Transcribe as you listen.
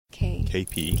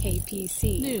KP.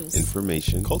 KPC. News.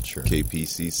 Information. Culture.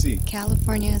 KPCC.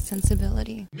 California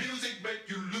sensibility. Music make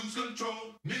you lose control.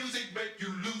 Music make you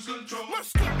lose control.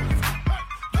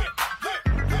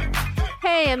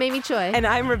 Hey, I'm Amy Choi. And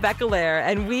I'm Rebecca Lair,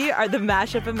 and we are the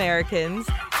Mashup Americans.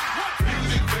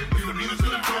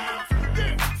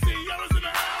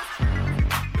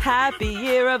 Happy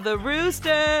Year of the Rooster!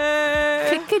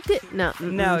 No,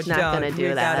 No, not don't. gonna do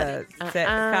You that. gotta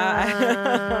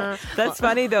say- That's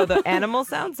funny, though. The animal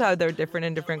sounds, how they're different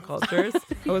in different cultures.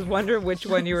 I was wondering which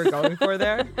one you were going for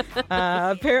there.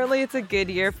 Apparently, it's a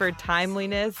good year for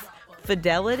timeliness,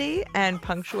 fidelity, and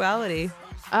punctuality.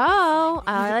 Oh,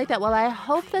 I like that. Well, I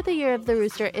hope that the Year of the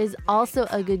Rooster is also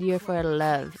a good year for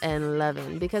love and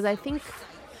loving, because I think,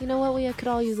 you know what, we could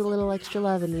all use a little extra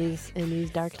love in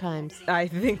these dark times. I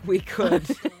think we could.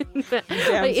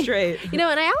 Damn straight. You know,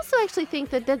 and I also actually think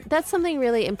that's something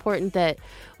really important that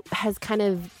has kind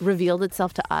of revealed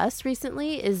itself to us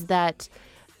recently, is that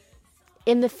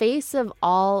in the face of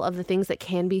all of the things that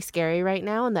can be scary right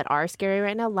now and that are scary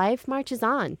right now, life marches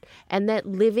on. And that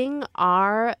living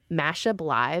our mashup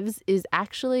lives is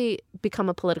actually become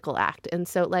a political act. And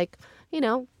so, like, you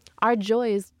know, our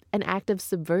joy is an act of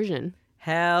subversion.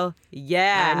 Hell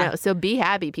yeah. I know. So be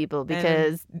happy, people,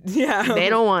 because yeah, they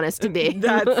don't want us to be.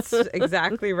 That's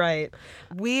exactly right.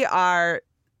 We are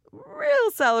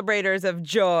real celebrators of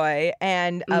joy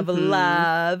and of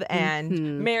love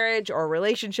and marriage or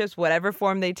relationships, whatever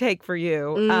form they take for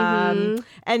you. And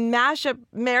mashup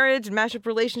marriage and mashup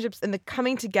relationships and the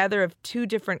coming together of two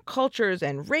different cultures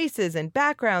and races and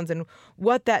backgrounds and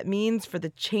what that means for the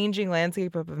changing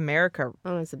landscape of America.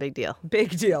 Oh, it's a big deal.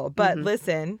 Big deal. But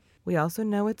listen, we also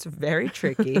know it's very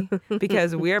tricky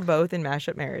because we are both in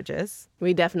mashup marriages.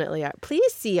 We definitely are.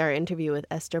 Please see our interview with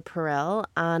Esther Perel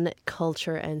on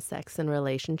culture and sex and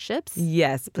relationships.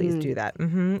 Yes, please do that.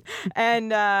 And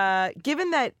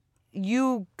given that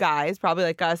you guys, probably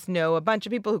like us, know a bunch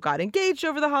of people who got engaged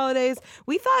over the holidays,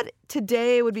 we thought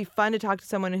today would be fun to talk to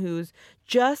someone who's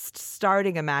just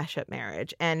starting a mashup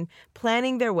marriage and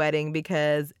planning their wedding,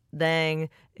 because dang,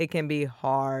 it can be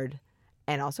hard.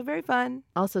 And also very fun.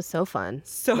 Also so fun.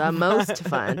 So the fun. most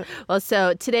fun. Well,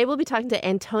 so today we'll be talking to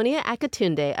Antonia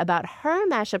Akatunde about her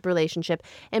mashup relationship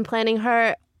and planning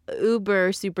her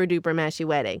uber super duper mashy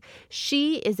wedding.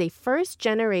 She is a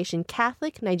first-generation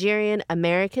Catholic Nigerian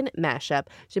American mashup.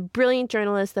 She's a brilliant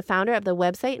journalist, the founder of the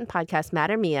website and podcast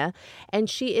Matter Mia, and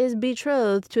she is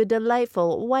betrothed to a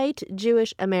delightful white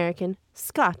Jewish American,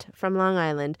 Scott, from Long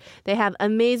Island. They have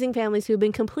amazing families who've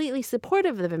been completely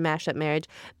supportive of a mashup marriage,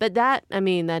 but that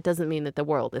doesn't mean that the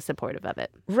world is supportive of it.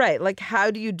 Right. Like,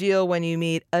 how do you deal when you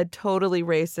meet a totally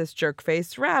racist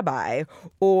jerk-faced rabbi?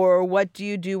 Or what do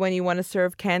you do when you want to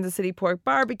serve Kansas City pork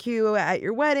barbecue at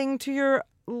your wedding to your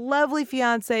lovely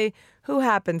fiance who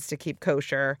happens to keep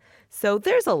kosher? So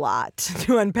there's a lot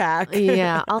to unpack.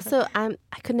 Yeah. Also, I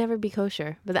could never be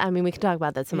kosher, but we can talk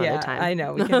about that some other time. I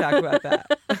know. We can talk about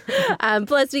that.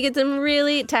 Plus, we get some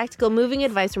really tactical moving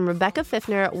advice from Rebecca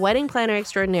Fiffner, wedding planner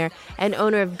extraordinaire and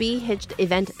owner of Be Hitched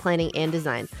Event Planning and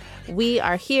Design. We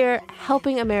are here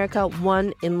helping America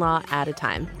one in-law at a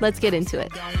time. Let's get into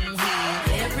it.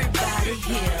 Everybody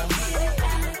here,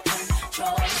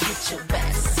 try to get your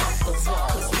best off the wall,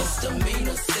 'cause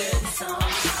misdemeanor said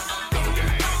something.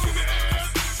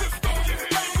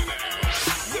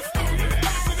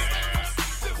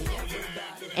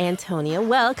 Antonia,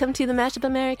 welcome to the Mashup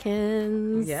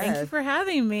Americans. Yes. Thank you for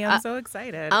having me. I'm so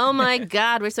excited. Oh my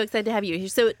God, we're so excited to have you here.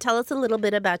 So tell us a little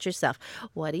bit about yourself.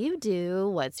 What do you do?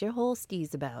 What's your whole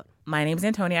steez about? My name's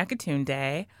Antonia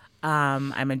Akatunde.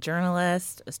 I'm a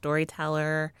journalist, a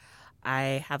storyteller.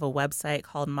 I have a website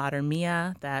called Matter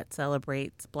Mia that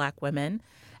celebrates Black women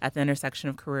at the intersection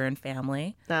of career and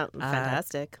family. Oh,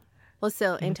 fantastic. Well,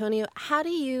 so Antonio, how do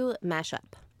you mash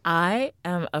up? I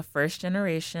am a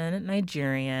first-generation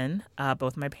Nigerian.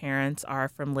 Both my parents are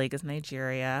from Lagos,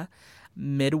 Nigeria.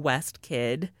 Midwest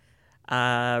kid,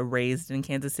 raised in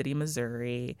Kansas City,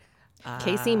 Missouri.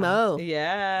 Casey Mo.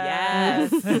 Yeah.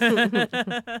 Yes.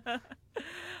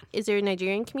 Is there a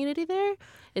Nigerian community there?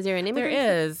 Is there an There immigrant?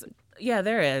 is. Yeah,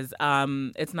 there is.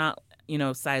 It's not,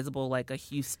 sizable like a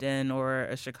Houston or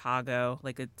a Chicago.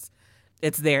 Like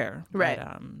it's there. Right.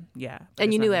 But, yeah. but And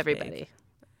it's you not knew as everybody. big.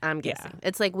 I'm guessing.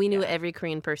 It's like we knew every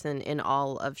Korean person in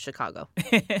all of Chicago.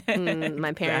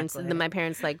 My parents Exactly. my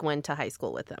parents went to high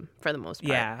school with them for the most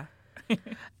part. Yeah.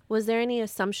 Was there any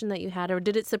assumption that you had, or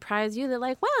did it surprise you that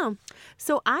wow,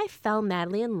 so I fell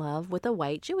madly in love with a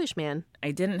white Jewish man? I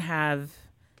didn't have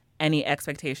any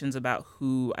expectations about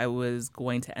who I was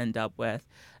going to end up with,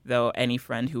 though any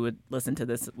friend who would listen to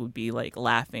this would be like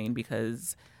laughing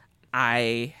because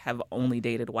I have only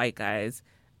dated white guys,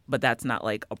 but that's not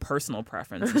like a personal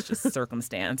preference. It's just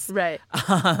circumstance. Right.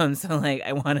 So like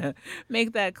I want to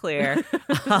make that clear.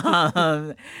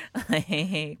 Like,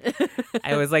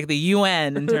 I was like the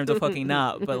UN in terms of hooking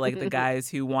up, but like the guys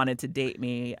who wanted to date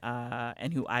me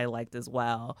and who I liked as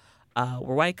well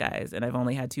were white guys, and I've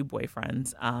only had 2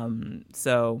 boyfriends.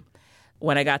 So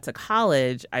when I got to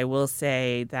college, I will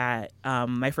say that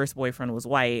my first boyfriend was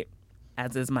white,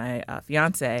 as is my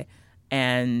fiance,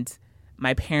 and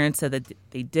my parents said that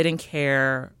they didn't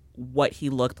care what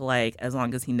he looked like as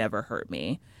long as he never hurt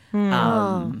me.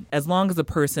 As long as the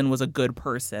person was a good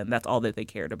person, that's all that they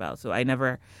cared about. So I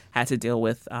never had to deal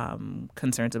with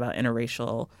concerns about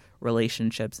interracial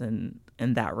relationships in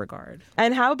that regard.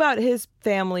 And how about his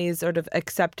family's sort of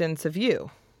acceptance of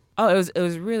you? Oh, it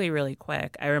was really, really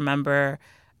quick. I remember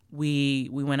we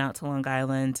went out to Long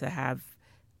Island to have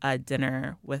a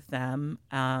dinner with them.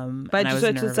 But and I was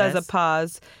just as a nervous.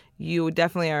 pause, you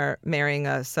definitely are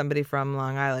marrying somebody from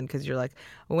Long Island because you're like,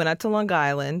 we went out to Long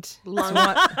Island.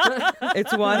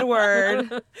 It's one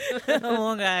word.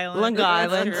 Long Island. Long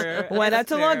Island. That's true. Went out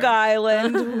to Long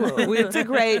Island. Went to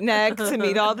Great Neck to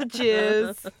meet all the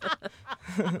Jews.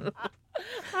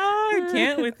 I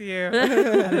can't with you.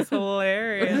 That is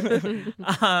hilarious.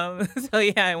 So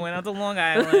yeah, I went out to Long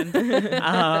Island.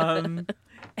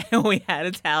 And we had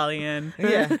Italian.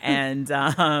 Yeah. And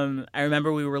I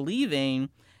remember we were leaving.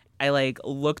 I like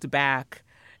looked back,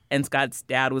 and Scott's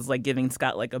dad was like giving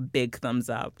Scott like a big thumbs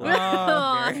up.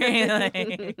 Like,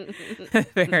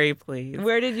 very pleased.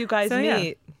 Where did you guys So, yeah.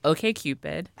 meet? Okay,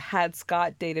 Cupid. Had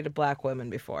Scott dated a black woman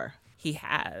before? He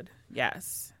had,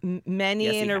 yes. Many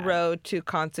Yes, he in a had. row to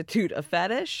constitute a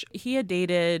fetish? He had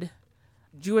dated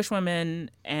Jewish women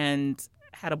and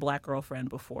had a black girlfriend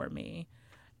before me.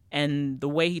 And the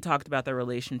way he talked about their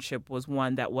relationship was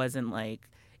one that wasn't like,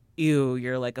 ew,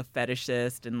 you're like a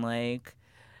fetishist and like,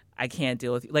 I can't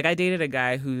deal with you. Like, I dated a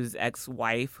guy whose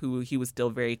ex-wife, who he was still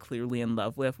very clearly in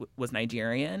love with, was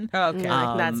Nigerian. Oh, okay.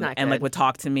 That's not And like good. would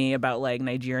talk to me about like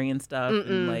Nigerian stuff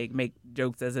and like make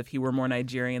jokes as if he were more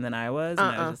Nigerian than I was.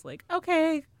 And I was just like,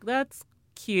 okay, that's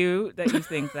cute that you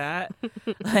think that.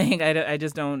 Like, I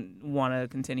just don't want to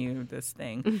continue this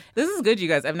thing. This is good, you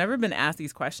guys. I've never been asked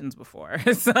these questions before.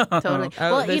 So Totally.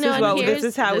 Oh, well, this you know, is and what- here's-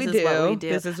 this is how we this is what do. we do.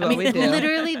 This is I what mean, we do.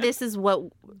 Literally, this is what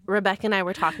Rebecca and I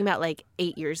were talking about like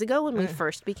 8 years ago when we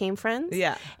first became friends.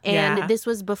 Yeah. And Yeah. this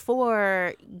was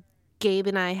before Gabe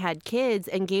and I had kids,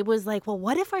 and Gabe was like, well,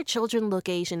 what if our children look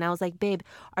Asian? I was like, babe,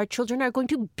 our children are going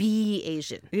to be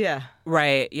Asian. Yeah.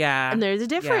 right, yeah. And there's a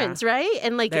difference, right?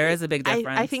 And like, There is a big I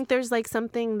difference. think there's like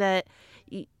something that,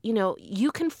 you know,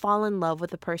 you can fall in love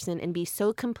with a person and be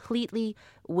so completely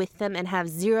with them and have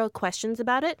zero questions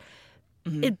about it.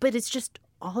 But it's just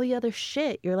all the other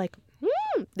shit. You're like,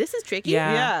 this is tricky.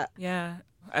 Yeah. Yeah. Yeah.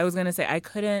 I was going to say, I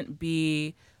couldn't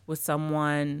be with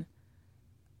someone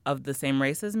of the same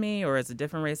race as me or as a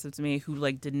different race as me who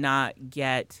like did not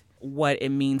get what it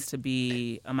means to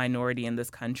be a minority in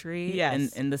this country.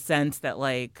 Yes. In the sense that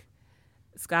like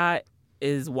Scott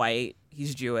is white,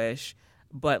 he's Jewish,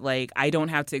 but like I don't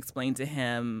have to explain to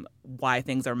him why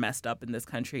things are messed up in this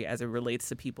country as it relates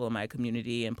to people in my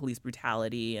community and police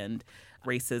brutality and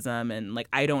racism, and like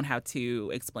I don't have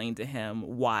to explain to him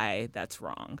why that's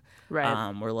wrong.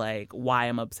 Right. Or like why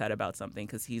I'm upset about something,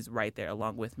 because he's right there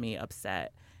along with me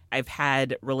upset. I've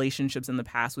had relationships in the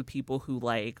past with people who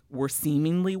like were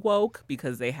seemingly woke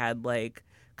because they had like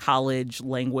college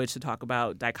language to talk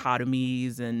about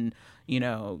dichotomies and, you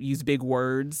know, use big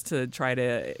words to try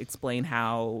to explain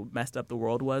how messed up the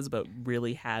world was, but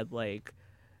really had like,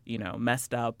 you know,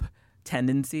 messed up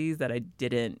tendencies that I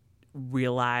didn't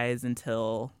realize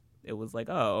until it was like,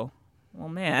 oh, well,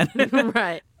 man.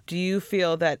 Right. Do you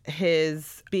feel that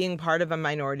his being part of a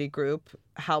minority group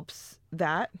helps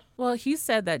that? Well, he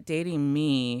said that dating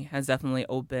me has definitely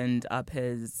opened up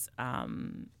his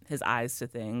eyes to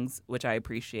things, which I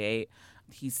appreciate.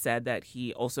 He said that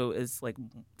he also is like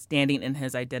standing in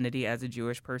his identity as a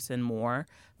Jewish person more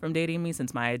from dating me,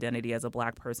 since my identity as a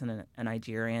Black person and a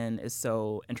Nigerian is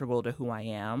so integral to who I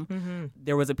am.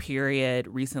 There was a period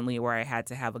recently where I had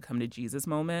to have a come to Jesus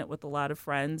moment with a lot of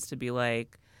friends to be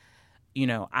like, you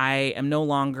know, I am no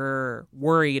longer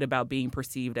worried about being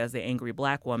perceived as the angry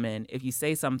Black woman. If you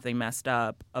say something messed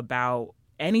up about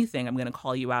anything, I'm going to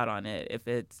call you out on it. If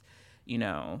it's, you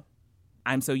know,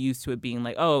 I'm so used to it being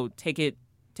like, oh, take it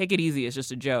easy. It's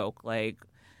just a joke. Like,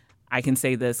 I can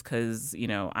say this because, you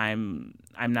know, I'm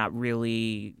not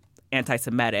really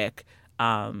anti-Semitic.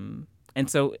 And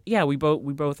so, yeah, we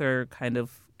both are kind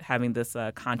of having this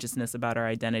consciousness about our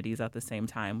identities at the same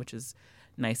time, which is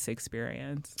nice to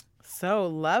experience. So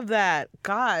love that.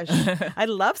 Gosh, I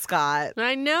love Scott.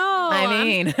 I know. I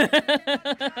mean,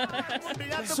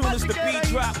 As soon as the beat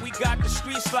drop, we got the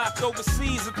streets locked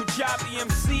overseas. A Punjabi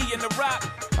MC in the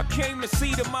rock. I came to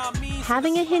see the mommies.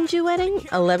 Having a Hindu wedding,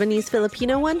 a Lebanese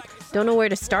Filipino one? Don't know where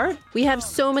to start? We have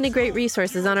so many great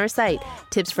resources on our site.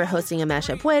 Tips for hosting a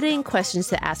mashup wedding, questions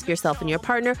to ask yourself and your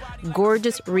partner,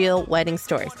 gorgeous real wedding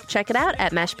stories. Check it out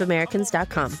at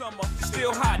mashupamericans.com. Summer,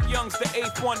 still hot, young's the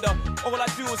eighth wonder. All I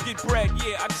do is get bread,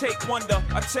 yeah, I take wonder.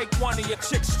 I take one of your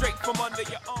chicks straight from under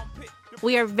your armpit.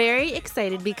 We are very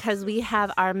excited because we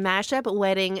have our mashup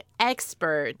wedding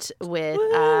expert with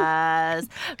us,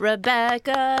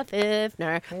 Rebecca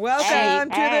Fifner.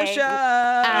 Welcome to the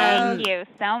show. Thank you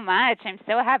so much. I'm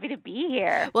so happy to be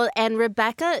here. Well, and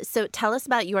Rebecca, so tell us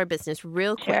about your business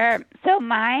real quick. Sure. So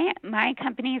my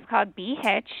company is called Be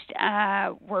Hitched.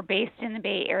 We're based in the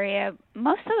Bay Area.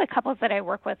 Most of the couples that I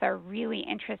work with are really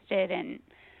interested in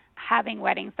having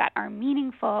weddings that are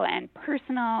meaningful and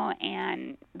personal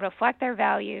and reflect their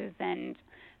values. And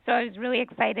so I was really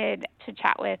excited to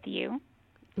chat with you.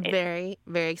 Very,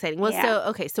 very exciting. Well,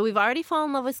 Yeah. so we've already fallen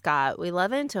in love with Scott. We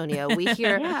love Antonio. We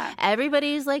hear Yeah.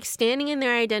 everybody's like standing in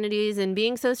their identities and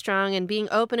being so strong and being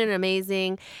open and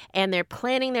amazing, and they're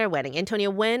planning their wedding. Antonio,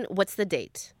 what's the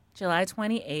date? July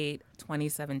 28,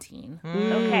 2017.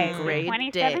 Okay, great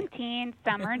 2017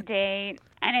 summer date.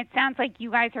 And it sounds like you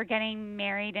guys are getting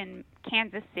married in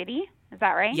Kansas City. Is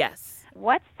that right? Yes.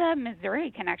 What's the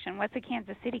Missouri connection? What's the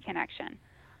Kansas City connection?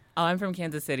 Oh, I'm from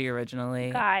Kansas City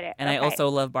originally. Got it. And I Okay. also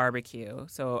love barbecue.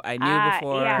 So I knew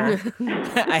before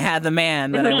yeah. I had the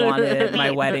man that I wanted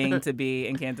my wedding to be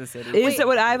in Kansas City. I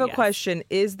have a Yes. question.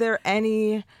 Is there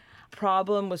any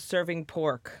problem with serving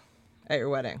pork at your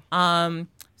wedding?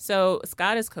 So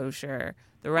Scott is kosher.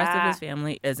 The rest of his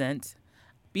family isn't.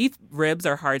 Beef ribs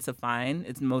are hard to find.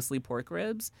 It's mostly pork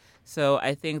ribs. So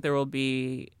I think there will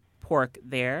be pork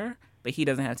there, but he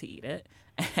doesn't have to eat it.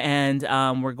 And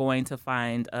we're going to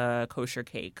find a kosher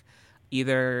cake,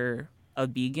 either a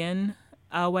vegan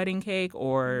wedding cake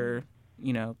or,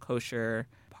 kosher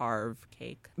parve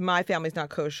cake. My family's not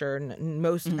kosher. I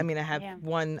mean, I have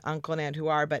one uncle and aunt who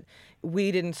are, but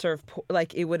we didn't serve pork.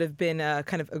 Like, it would have been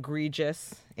kind of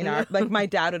egregious in our, like, my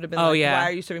dad would have been Oh, like, yeah. why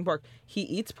are you serving pork? He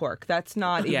eats pork. That's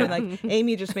not even like,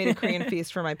 Amy just made a Korean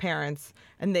feast for my parents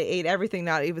and they ate everything.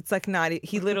 It's like not,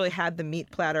 he literally had the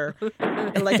meat platter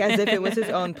like as if it was his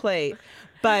own plate.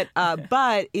 But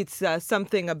it's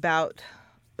something about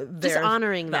Just their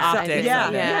honoring The that. optics yeah,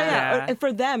 of it. yeah. And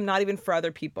for them, not even for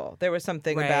other people. There was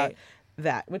something Right. about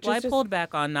that, which Well, is I pulled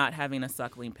back on not having a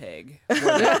suckling pig. For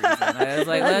that reason. I was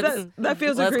like, that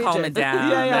feels let's calm egregious. it down.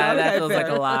 Yeah, that okay, feels fair.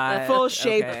 like a lot. Full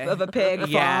shape Okay. of a pig.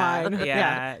 Yeah, Fine.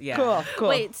 yeah. Cool.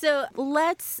 Wait, so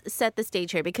let's set the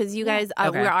stage here because you guys, Okay.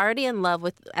 we're already in love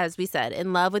with, as we said,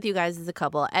 in love with you guys as a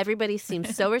couple. Everybody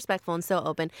seems so respectful and so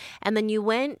open. And then you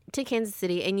went to Kansas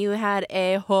City and you had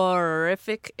a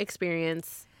horrific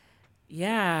experience.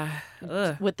 Yeah.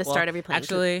 Ugh. With the start of your planning.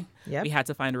 Actually, Yep. we had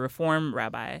to find a Reform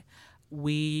rabbi.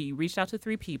 We reached out to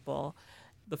 3 people.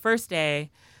 The first day,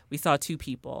 we saw 2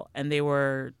 people, and they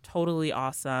were totally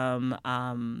awesome.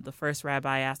 The first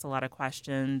rabbi asked a lot of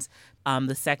questions.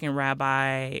 The second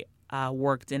rabbi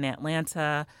worked in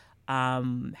Atlanta,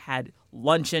 had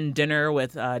lunch and dinner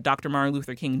with Dr. Martin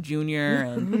Luther King Jr.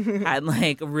 and had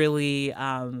like really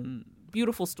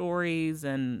beautiful stories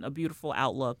and a beautiful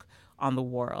outlook on the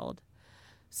world.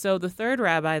 So the third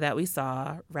rabbi that we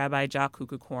saw, Rabbi Jock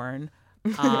Kukukorn,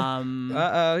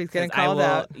 Uh-oh, he's getting 'cause I called will-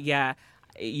 out. Yeah,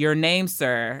 your name,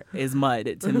 sir, is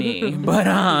mud to me. But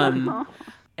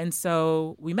and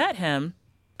so we met him.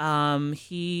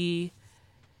 He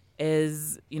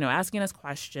is, asking us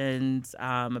questions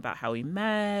about how we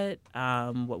met,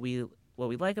 what we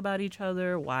like about each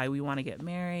other, why we want to get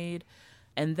married,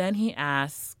 and then he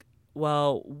asked,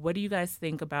 well, what do you guys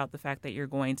think about the fact that you're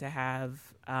going to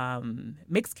have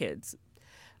mixed kids?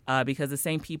 Because the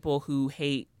same people who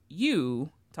hate you,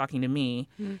 talking to me,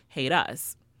 hate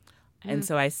us. And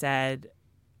so I said,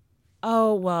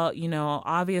 oh, well,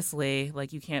 obviously,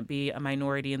 like, you can't be a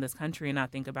minority in this country and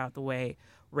not think about the way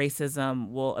racism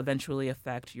will eventually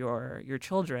affect your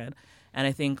children. And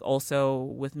I think also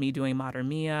with me doing Mater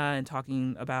Mia and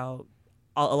talking about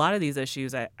a lot of these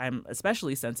issues, I'm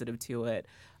especially sensitive to it.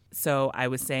 So I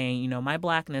was saying, my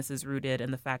blackness is rooted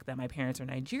in the fact that my parents are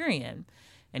Nigerian.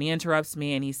 And he interrupts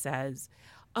me and he says,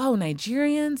 oh,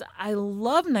 Nigerians? I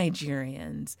love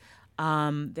Nigerians.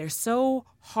 They're so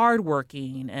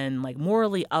hardworking and like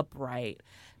morally upright,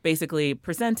 basically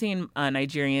presenting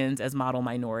Nigerians as model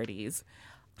minorities.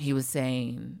 He was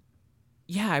saying,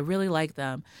 yeah, I really like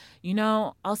them.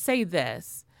 I'll say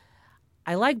this.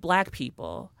 I like black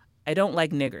people. I don't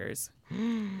like niggers.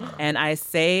 And I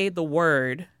say the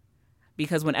word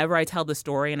because whenever I tell the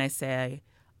story and I say,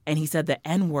 and he said the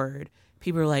N word,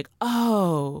 people are like,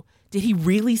 oh, did he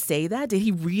really say that? Did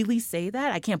he really say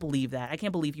that? I can't believe that. I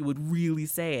can't believe he would really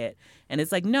say it. And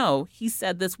it's like, no, he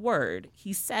said this word.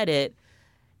 He said it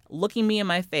looking me in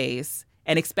my face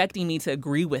and expecting me to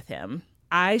agree with him.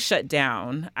 I shut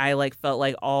down. I felt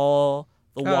like all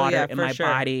the water in my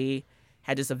body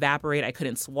had just evaporated. I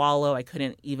couldn't swallow. I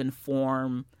couldn't even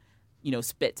form,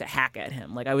 spit to hack at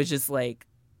him. I was just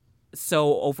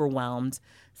so overwhelmed.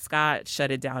 Scott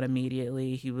shut it down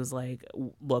immediately. He was like,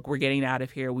 look, we're getting out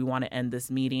of here. We want to end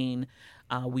this meeting.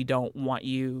 We don't want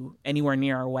you anywhere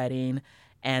near our wedding.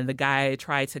 And the guy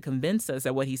tried to convince us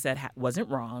that what he said wasn't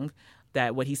wrong,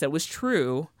 that what he said was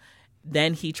true.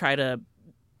 Then he tried to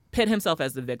pit himself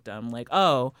as the victim.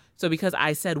 Oh, so because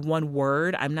I said one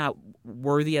word, I'm not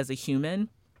worthy as a human.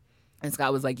 And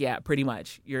Scott was like, yeah, pretty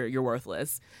much. You're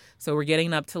worthless. So we're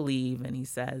getting up to leave. And he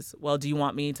says, well, do you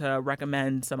want me to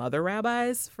recommend some other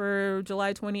rabbis for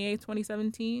July 28th,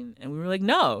 2017? And we were like,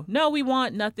 no, we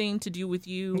want nothing to do with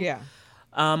you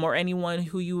or anyone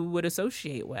who you would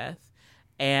associate with.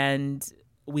 And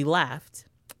we left.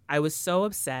 I was so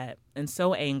upset and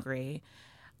so angry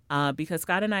because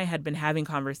Scott and I had been having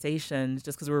conversations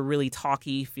just because we're a really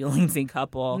talky, feelingsy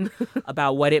couple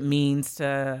about what it means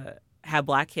to have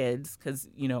Black kids because,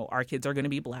 our kids are going to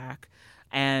be Black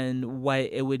and what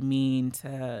it would mean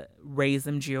to raise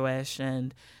them Jewish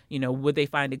and, would they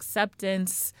find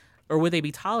acceptance or would they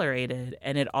be tolerated?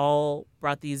 And it all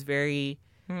brought these very,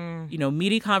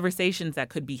 meaty conversations that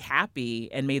could be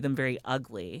happy and made them very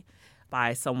ugly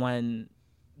by someone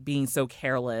being so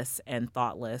careless and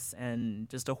thoughtless and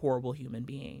just a horrible human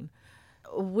being.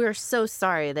 We're so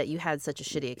sorry that you had such a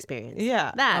shitty experience.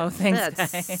 Yeah. Thanks, that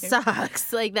guys. Sucks.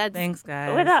 That's Thanks,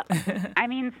 guys.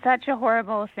 Such a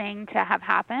horrible thing to have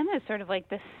happen is sort of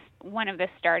this one of the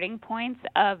starting points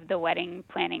of the wedding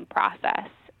planning process.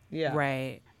 Yeah.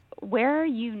 Right. Where are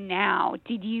you now?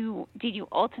 Did you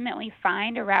ultimately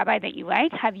find a rabbi that you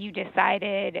like? Have you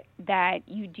decided that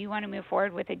you do want to move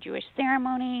forward with a Jewish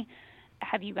ceremony?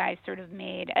 Have you guys sort of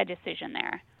made a decision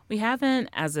there? We haven't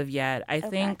as of yet. I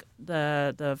think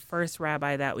the first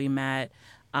rabbi that we met,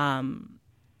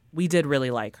 we did really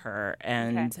like her.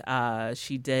 And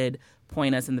she did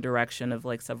point us in the direction of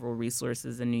several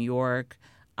resources in New York.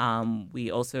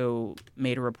 We also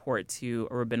made a report to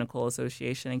a rabbinical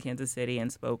association in Kansas City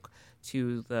and spoke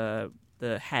to the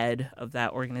head of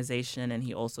that organization. And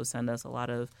he also sent us a lot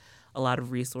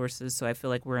of resources. So I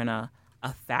feel like we're in a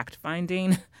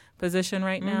fact-finding position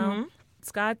right now.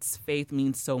 Scott's faith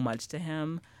means so much to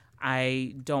him.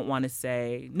 I don't want to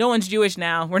say no one's Jewish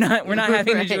now. We're not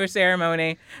having a Jewish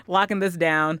ceremony, locking this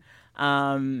down.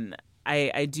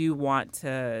 I do want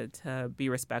to be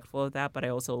respectful of that, but I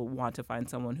also want to find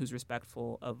someone who's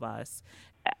respectful of us.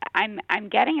 I'm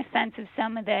getting a sense of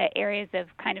some of the areas of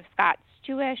kind of Scott's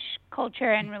Jewish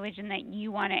culture and religion that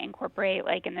you want to incorporate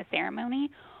in the ceremony.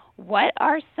 What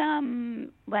are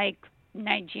some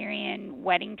Nigerian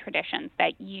wedding traditions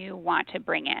that you want to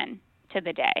bring in to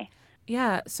the day?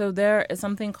 Yeah, so there is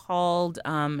something called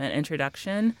an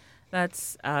introduction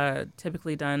that's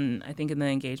typically done, I think, in the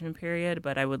engagement period,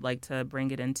 but I would like to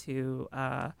bring it into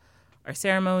our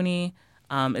ceremony.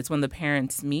 It's when the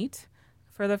parents meet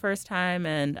for the first time,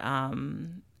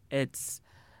 and it's,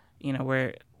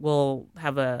 we'll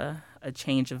have a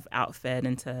change of outfit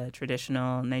into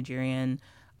traditional Nigerian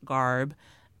garb.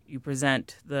 You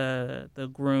present the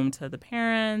groom to the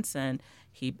parents, and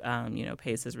he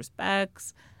pays his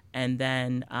respects, and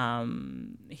then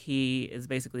he is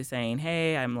basically saying,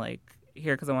 "Hey, I'm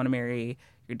here because I want to marry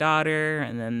your daughter."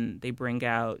 And then they bring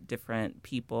out different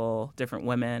people, different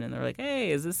women, and they're like,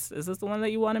 "Hey, is this the one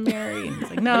that you want to marry?" And he's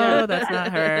like, "No, that's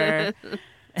not her."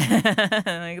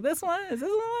 This one? Is this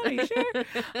the one? Are you sure?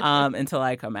 Until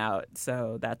I come out.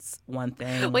 So that's one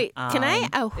thing. Wait, can I?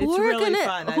 Who are really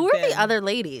fun. Who are the other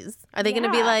ladies? Are they going to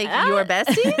be your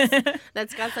besties?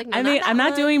 That's Scott's no, I'm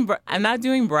not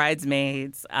doing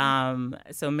bridesmaids.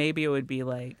 So maybe it would be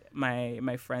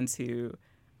my friends who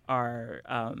are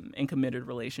in committed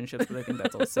relationships, but I think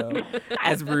that's also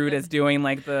as rude as doing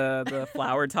the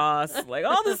flower toss.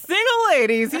 All the single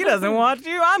ladies, he doesn't want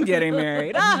you, I'm getting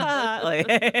married.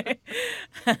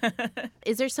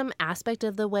 Is there some aspect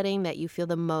of the wedding that you feel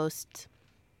the most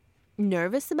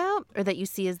nervous about or that you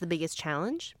see as the biggest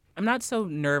challenge? I'm not so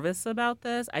nervous about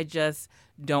this. I just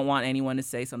don't want anyone to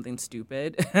say something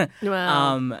stupid.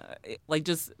 Wow.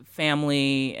 Just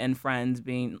family and friends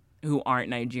who aren't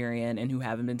Nigerian and who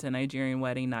haven't been to a Nigerian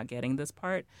wedding not getting this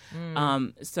part.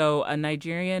 So a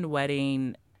Nigerian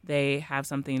wedding they have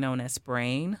something known as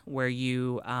spraying, where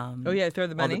you Oh yeah, throw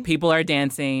the while money. the people are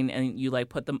dancing, and you like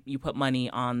put money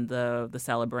on the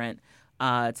celebrant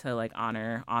to like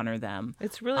honor them.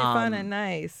 It's really fun and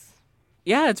nice.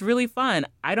 Yeah, it's really fun.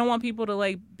 I don't want people to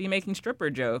like be making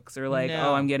stripper jokes or like, No.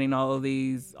 oh, I'm getting all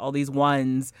these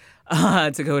ones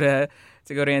to go to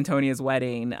Antonia's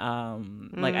wedding.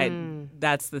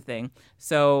 That's the thing.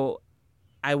 So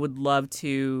I would love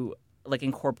to like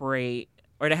incorporate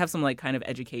or to have some like kind of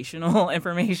educational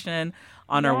information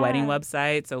on our wedding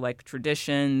website. So like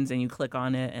traditions, and you click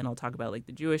on it, and I'll talk about like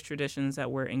the Jewish traditions that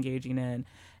we're engaging in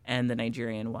and the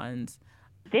Nigerian ones.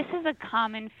 This is a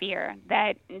common fear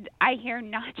that I hear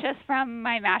not just from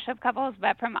my mashup couples,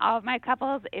 but from all of my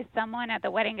couples. Is someone at the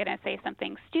wedding going to say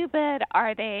something stupid?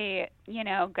 Are they, going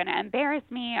to embarrass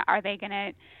me? Are they going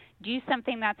to do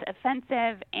something that's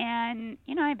offensive? And,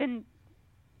 I've been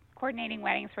coordinating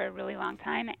weddings for a really long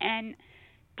time, and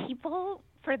people,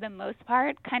 for the most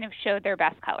part, kind of show their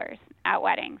best colors at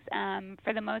weddings.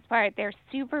 For the most part, they're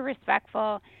super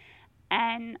respectful,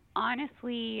 and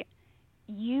honestly,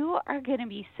 you are going to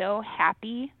be so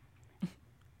happy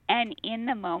and in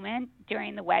the moment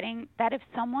during the wedding that if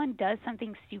someone does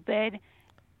something stupid,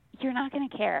 you're not going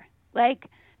to care. Like,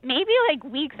 maybe like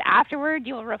weeks afterward,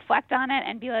 you'll reflect on it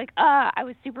and be like, I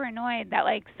was super annoyed that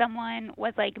like someone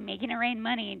was like making it rain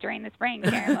money during the spraying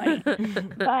ceremony.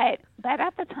 but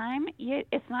at the time,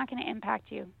 it's not going to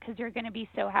impact you because you're going to be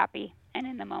so happy and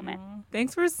in the moment.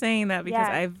 Thanks for saying that,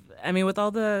 because Yeah. with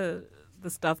all the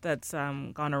stuff that's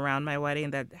gone around my wedding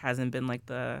that hasn't been like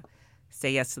the say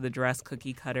yes to the dress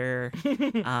cookie cutter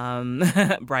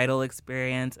bridal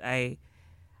experience, I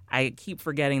keep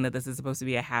forgetting that this is supposed to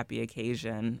be a happy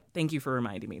occasion. Thank you for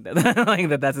reminding me that like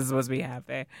that's supposed to be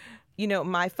happy.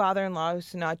 My father-in-law,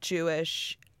 who's not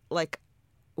Jewish, like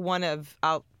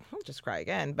I'll just cry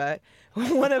again, but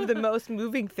one of the most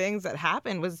moving things that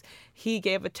happened was he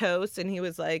gave a toast and he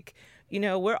was like,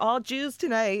 we're all Jews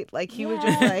tonight. Like he was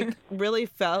just like really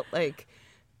felt like,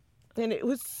 and it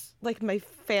was like my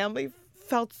family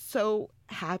felt so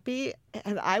happy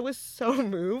and I was so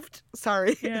moved.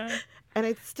 Sorry. Yeah. And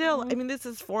it's still, this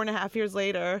is 4.5 years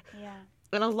later. Yeah.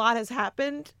 And a lot has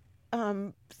happened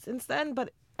since then,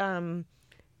 but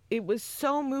it was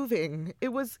so moving.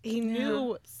 He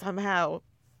knew somehow,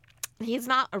 he's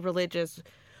not a religious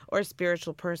or a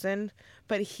spiritual person,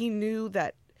 but he knew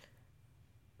that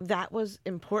was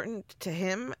important to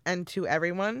him and to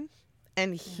everyone.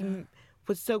 And he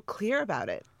was so clear about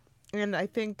it. And I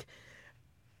think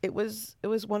it was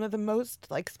one of the most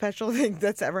like special things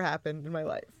that's ever happened in my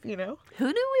life, Who knew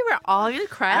we were all going to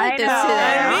cry like I this know.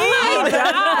 today? Oh, my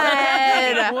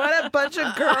God. What a bunch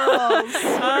of girls.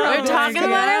 We're talking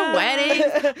about our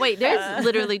wedding. Wait, there's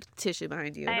literally tissue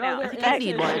behind you. I know. I think I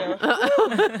need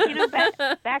one.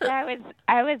 Becca,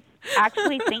 I was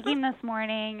actually thinking this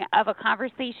morning of a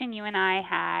conversation you and I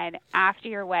had after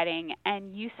your wedding,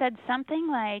 and you said something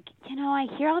like, I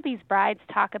hear all these brides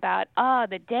talk about,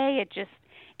 the day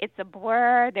it's a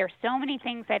blur. There's so many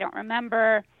things I don't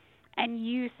remember. And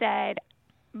you said,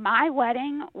 my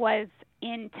wedding was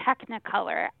in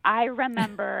Technicolor. I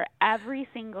remember every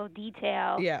single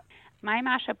detail. Yeah. My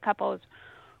mashup couples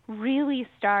really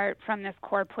start from this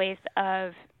core place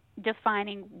of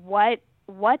defining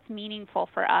what's meaningful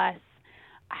for us.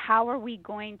 How are we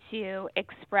going to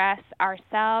express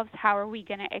ourselves? How are we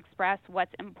going to express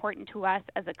what's important to us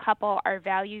as a couple, our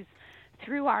values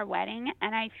through our wedding?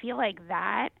 And I feel like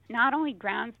that not only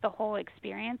grounds the whole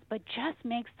experience, but just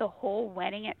makes the whole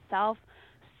wedding itself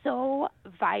so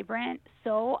vibrant,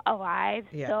 so alive,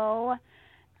 so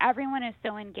everyone is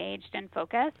so engaged and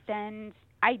focused. And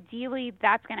ideally,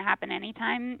 that's going to happen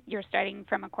anytime you're starting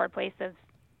from a core place of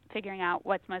figuring out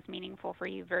what's most meaningful for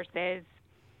you versus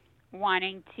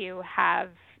wanting to have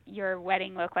your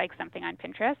wedding look like something on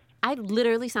Pinterest. I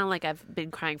literally sound like I've been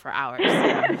crying for hours.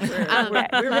 We're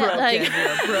broken.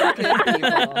 We're broken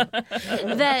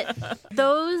people. That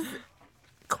those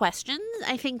questions,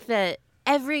 I think that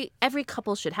every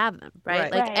couple should have them, right?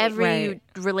 Right. Like Right. every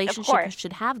Of relationship course.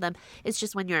 should have them. It's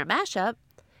just when you're a mashup,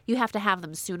 you have to have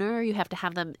them sooner. You have to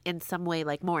have them in some way,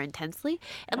 like more intensely,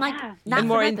 and like Yeah. not And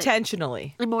more for nothing.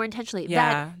 intentionally. And more intentionally.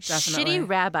 Yeah, that definitely. shitty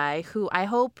rabbi who I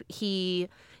hope he.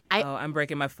 I'm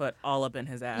breaking my foot all up in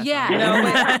his ass. Yeah. No,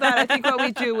 wait, hold on. I think what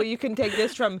we do, you can take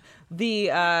this from the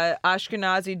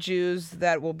Ashkenazi Jews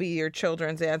that will be your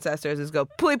children's ancestors, is go,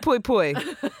 pui, pui, pui.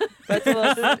 That's a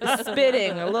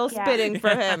little spitting for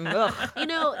him.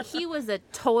 Ugh. He was a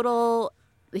total.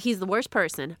 He's the worst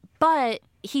person, but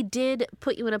he did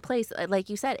put you in a place, like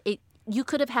you said. You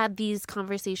could have had these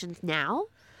conversations now,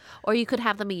 Or you could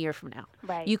have them a year from now.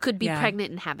 Right. You could be Yeah.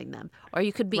 pregnant and having them. Or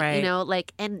you could be, Right.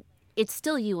 and it's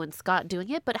still you and Scott doing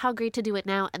it, but how great to do it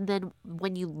now. And then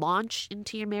when you launch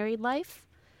into your married life,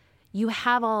 you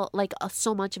have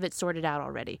so much of it sorted out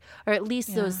already. Or at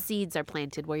least those seeds are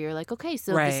planted where you're like, okay,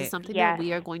 so this is Right. something Yes. that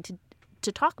we are going to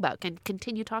talk about, can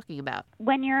continue talking about.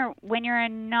 When you're a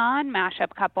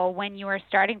non-mashup couple, when you are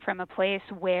starting from a place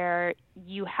where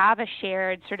you have a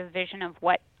shared sort of vision of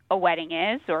what a wedding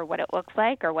is, or what it looks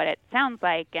like, or what it sounds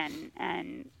like,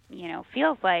 and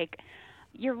feels like,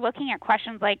 you're looking at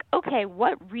questions like, okay,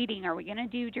 what reading are we going to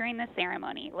do during the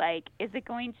ceremony? Like, is it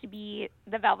going to be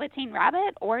the Velveteen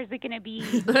Rabbit, or is it going to be,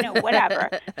 whatever?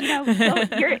 So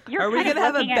you're Are we kind of gonna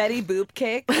have a looking at- Betty Boop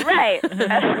cake? Right.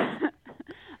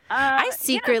 I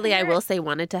secretly, I will say,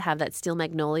 wanted to have that Steel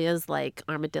Magnolias like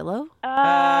armadillo.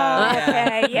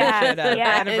 Okay, yeah, Should have.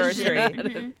 yeah. Anniversary.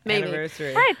 Mm-hmm. Maybe.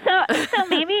 Anniversary. Right. So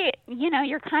maybe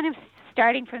you're kind of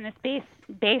starting from this base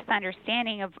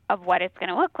understanding of what it's going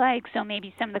to look like. So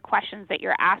maybe some of the questions that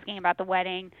you're asking about the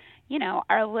wedding,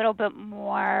 are a little bit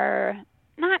more,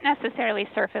 not necessarily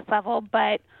surface level,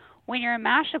 but when you're a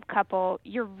mashup couple,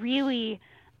 you're really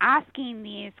asking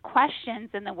these questions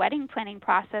in the wedding planning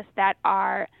process that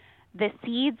are the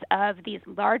seeds of these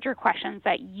larger questions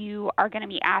that you are going to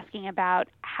be asking about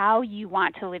how you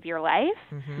want to live your life,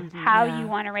 how Yeah. you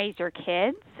want to raise your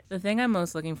kids. The thing I'm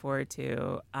most looking forward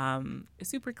to is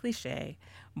super cliche,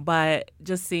 but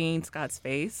just seeing Scott's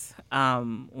face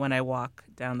when I walk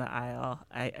down the aisle,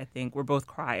 I think we're both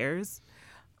criers.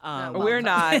 We're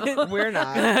not. We're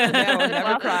not. No,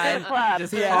 never cried. Club.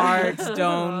 Just hard,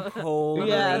 stone cold.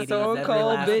 Yeah, ladies, so every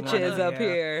cold last one bitches of up you.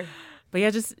 here. But yeah,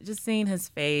 just seeing his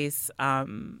face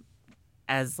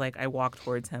as like I walk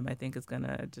towards him, I think is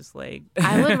gonna just like.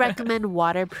 I would recommend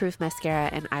waterproof mascara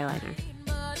and eyeliner.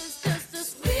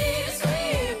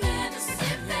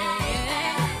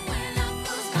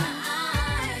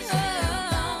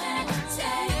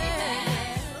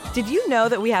 Did you know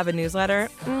that we have a newsletter?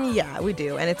 Yeah, we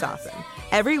do, and it's awesome.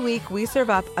 Every week, we serve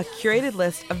up a curated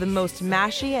list of the most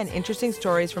mashy and interesting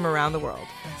stories from around the world.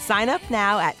 Sign up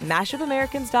now at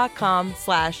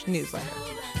mashupamericans.com/newsletter.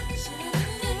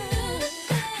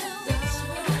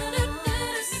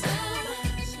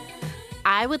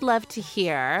 I would love to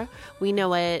hear, we know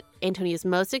what Antonia is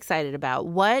most excited about.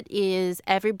 What is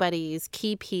everybody's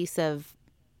key piece of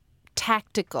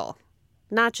tactical,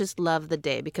 not just love the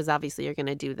day, because obviously you're going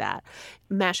to do that,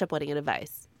 mashup wedding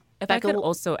advice? If I could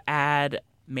also add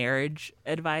marriage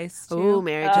advice too. Ooh,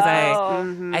 marriage Because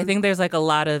advice. I think there's like a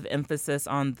lot of emphasis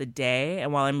on the day,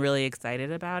 and while I'm really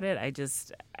excited about it,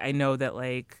 I know that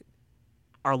like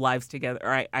our lives together,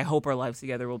 or I hope our lives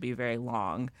together will be very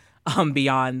long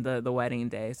beyond the wedding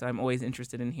day. So I'm always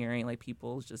interested in hearing like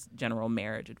people's just general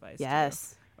marriage advice. too,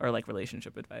 Yes. or like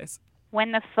relationship advice.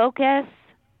 When the focus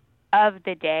of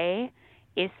the day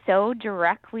is so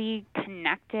directly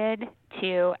connected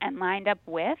to and lined up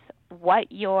with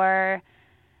what your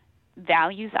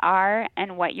values are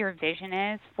and what your vision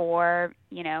is for,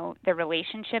 the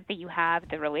relationship that you have,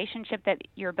 the relationship that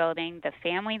you're building, the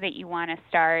family that you want to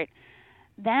start,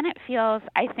 then it feels,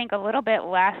 I think, a little bit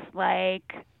less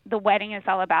like the wedding is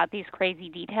all about these crazy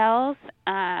details,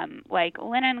 like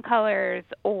linen colors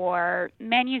or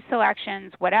menu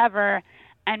selections, whatever,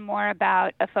 and more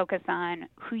about a focus on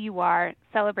who you are,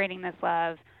 celebrating this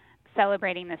love,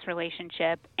 celebrating this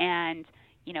relationship, and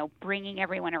bringing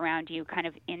everyone around you kind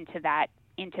of into that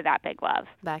big love.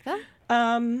 Becca?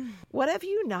 What have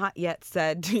you not yet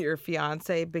said to your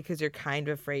fiance because you're kind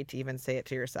of afraid to even say it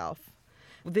to yourself?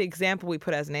 The example we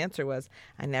put as an answer was,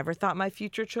 I never thought my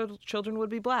future children would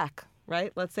be black,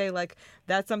 right? Let's say like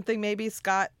that's something maybe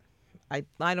Scott, I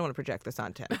don't want to project this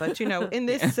onto him, but in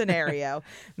this scenario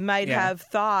might have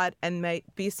thought and might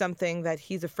be something that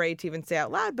he's afraid to even say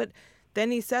out loud, but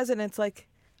then he says it and it's like,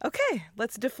 okay,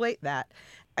 let's deflate that.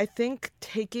 I think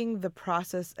taking the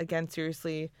process again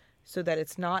seriously so that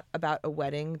it's not about a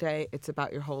wedding day, it's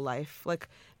about your whole life. Like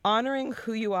honoring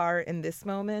who you are in this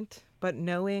moment, but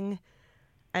knowing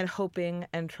and hoping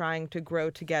and trying to grow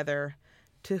together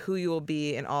to who you will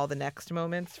be in all the next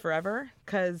moments forever.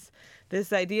 Because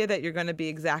this idea that you're going to be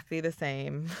exactly the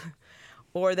same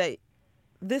or that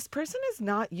this person is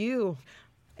not you.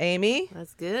 Amy?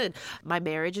 That's good. My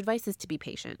marriage advice is to be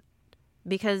patient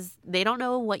because they don't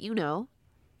know what you know.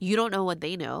 You don't know what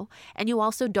they know. And you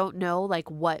also don't know like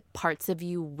what parts of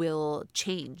you will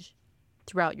change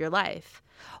throughout your life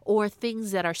or things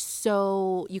that are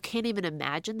so, you can't even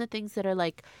imagine the things that are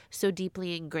like so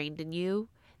deeply ingrained in you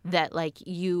that like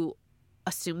you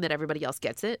assume that everybody else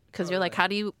gets it. Because you're like,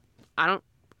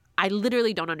 I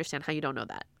literally don't understand how you don't know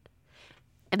that.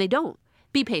 And they don't.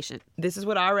 Be patient. This is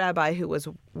what our rabbi, who was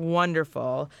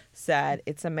wonderful, said.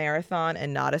 It's a marathon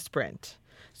and not a sprint.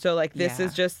 So, like, this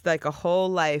is just like a whole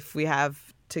life we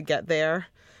have to get there.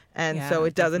 And so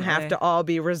it doesn't have to all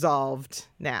be resolved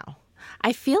now.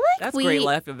 I feel like That's great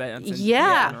life events.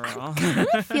 Yeah. I kind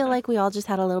of feel like we all just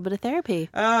had a little bit of therapy.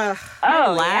 I laughed.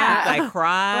 I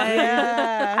cried.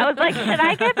 Yeah. I was like, should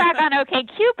I get back on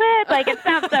OkCupid? Like, it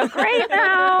sounds so great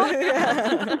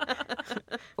now.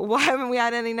 Why haven't we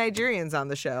had any Nigerians on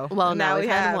the show? Well, now we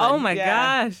have one. Oh my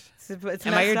gosh. It's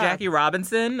Am I your messed up. Jackie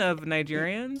Robinson of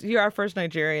Nigerians? You're our first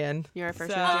Nigerian. You're our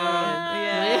first So,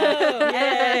 Nigerian.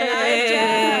 Yay.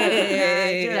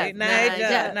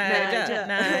 Niger.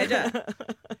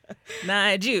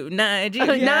 Niju.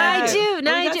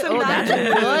 Oh, that's a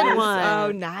good one.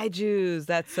 Oh, Nijus.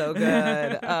 That's so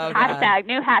good. Oh, God. Hashtag,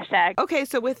 new hashtag. Okay,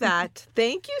 so with that,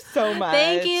 thank you so much.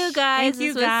 Thank you, guys. Thank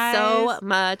you, This guys. was so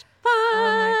much fun. Oh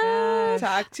my gosh.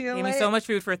 Talk to you Gave later. me so much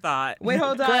food for thought. Wait,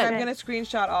 hold on. Good. I'm going to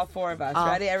screenshot all four of us. All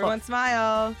Ready? Everyone four.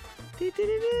 smile.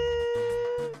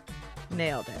 Do-do-do-do.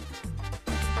 Nailed it.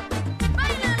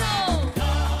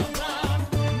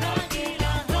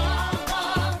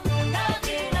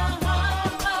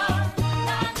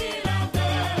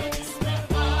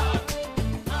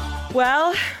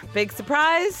 Well, big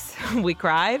surprise. We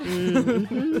cried.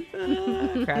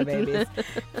 Cry babies.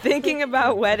 Thinking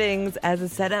about weddings as a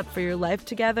setup for your life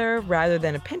together rather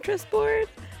than a Pinterest board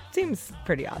seems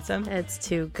pretty awesome. It's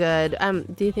too good.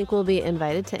 Do you think we'll be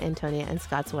invited to Antonia and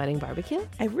Scott's wedding barbecue?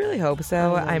 I really hope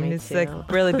so. Oh, I'm me just too.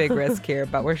 like really big risk here,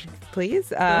 but we're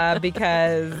please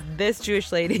because this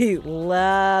Jewish lady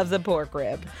loves a pork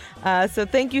rib. So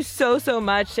thank you so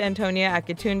much to Antonia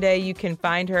Akatunde. You can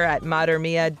find her at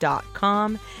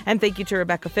matermia.com. And thank you to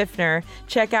Rebecca Fiffner.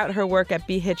 Check out her work at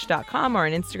behitched.com or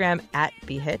on Instagram at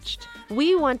behitched.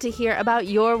 We want to hear about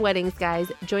your weddings,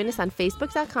 guys. Join us on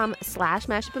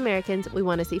Facebook.com/MashupAmericans. We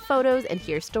want to see photos and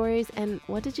hear stories. And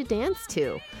what did you dance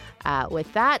to?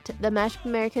 With that, the Mashup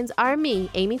Americans are me,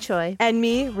 Amy Choi. And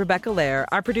me, Rebecca Lair.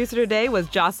 Our producer today was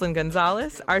Jocelyn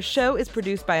Gonzalez. Our show is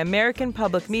produced by American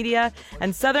Public Media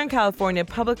and Southern California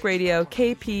Public Radio,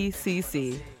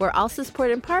 KPCC. We're also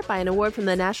supported in part by an award from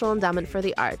the National Endowment for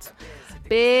the Arts.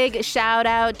 Big shout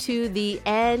out to the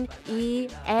NEA.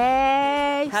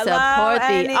 Support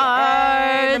the NEA,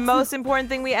 arts. the most important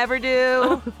thing we ever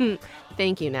do.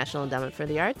 Thank you, National Endowment for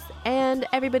the Arts. And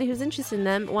everybody who's interested in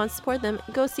them, wants to support them,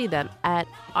 go see them at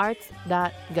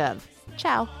arts.gov.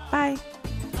 Ciao. Bye.